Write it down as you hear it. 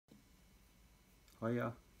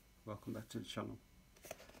Hiya, welcome back to the channel.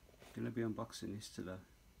 Going to be unboxing this today.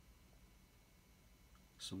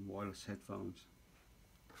 Some wireless headphones.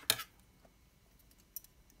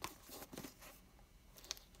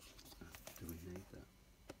 Do we need that?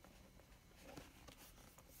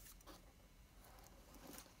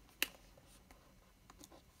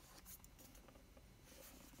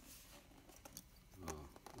 Oh,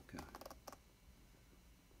 okay.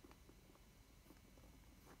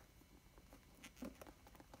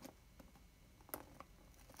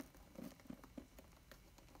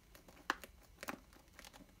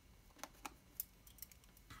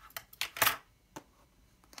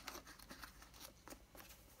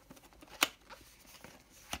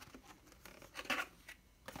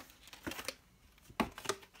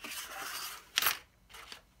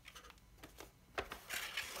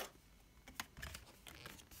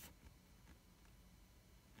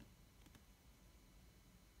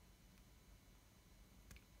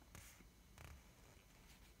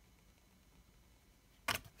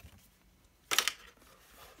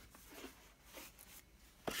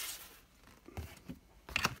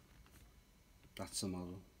 That's the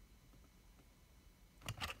model.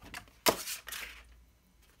 It's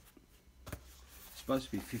supposed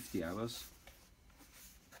to be 50 hours,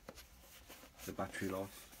 the battery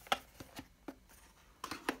life.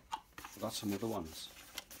 I've got some other ones,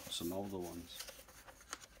 some older ones.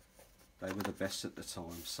 They were the best at the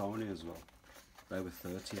time. Sony as well. They were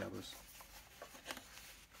 30 hours.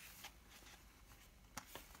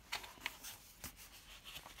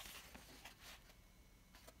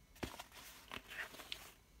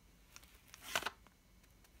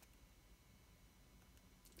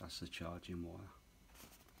 That's the charging wire.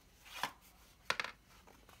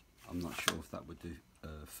 I'm not sure if that would do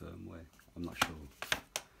firmware. I'm not sure.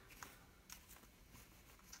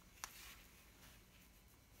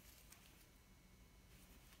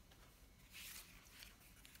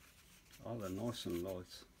 Oh, they're nice and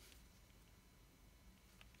light.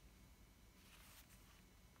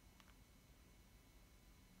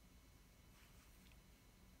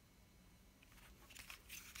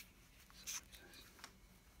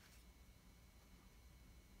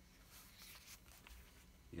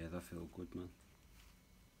 Yeah, they feel good, man.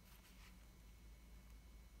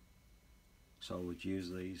 So I would use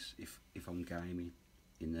these if I'm gaming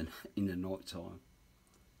in the night time.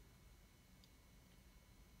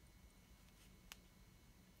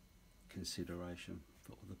 Consideration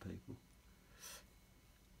for other people.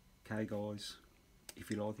 Okay guys, if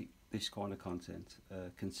you like this kind of content,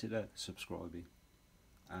 consider subscribing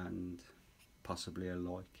and possibly a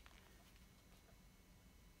like,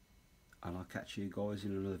 and I'll catch you guys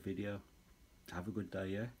in another video. Have a good day,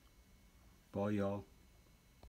 yeah? Bye y'all.